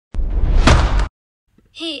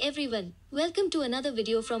Hey everyone, welcome to another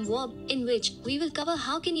video from Wobb, in which we will cover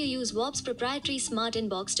how can you use Wobb's proprietary smart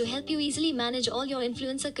inbox to help you easily manage all your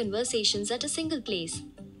influencer conversations at a single place.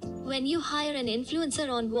 When you hire an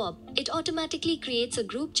influencer on Wobb, it automatically creates a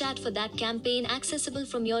group chat for that campaign accessible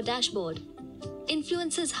from your dashboard.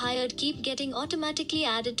 Influencers hired keep getting automatically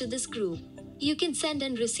added to this group. You can send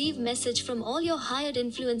and receive message from all your hired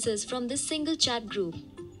influencers from this single chat group.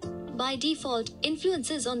 By default,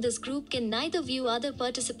 influencers on this group can neither view other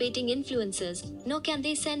participating influencers, nor can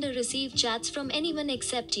they send or receive chats from anyone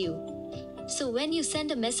except you. So when you send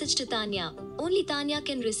a message to Tanya, only Tanya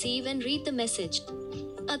can receive and read the message.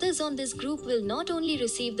 Others on this group will not only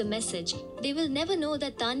receive the message, they will never know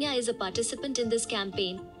that Tanya is a participant in this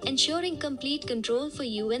campaign, ensuring complete control for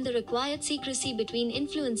you and the required secrecy between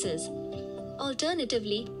influencers.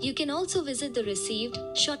 Alternatively, you can also visit the Received,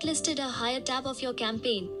 Shortlisted or Higher tab of your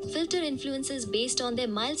campaign, filter influencers based on their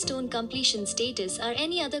milestone completion status or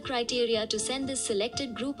any other criteria to send this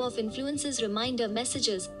selected group of influencers reminder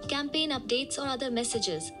messages, campaign updates or other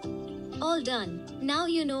messages. All done. Now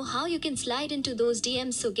you know how you can slide into those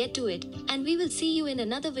DMs, so get to it, and we will see you in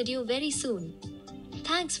another video very soon.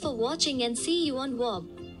 Thanks for watching and see you on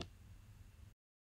Wobb.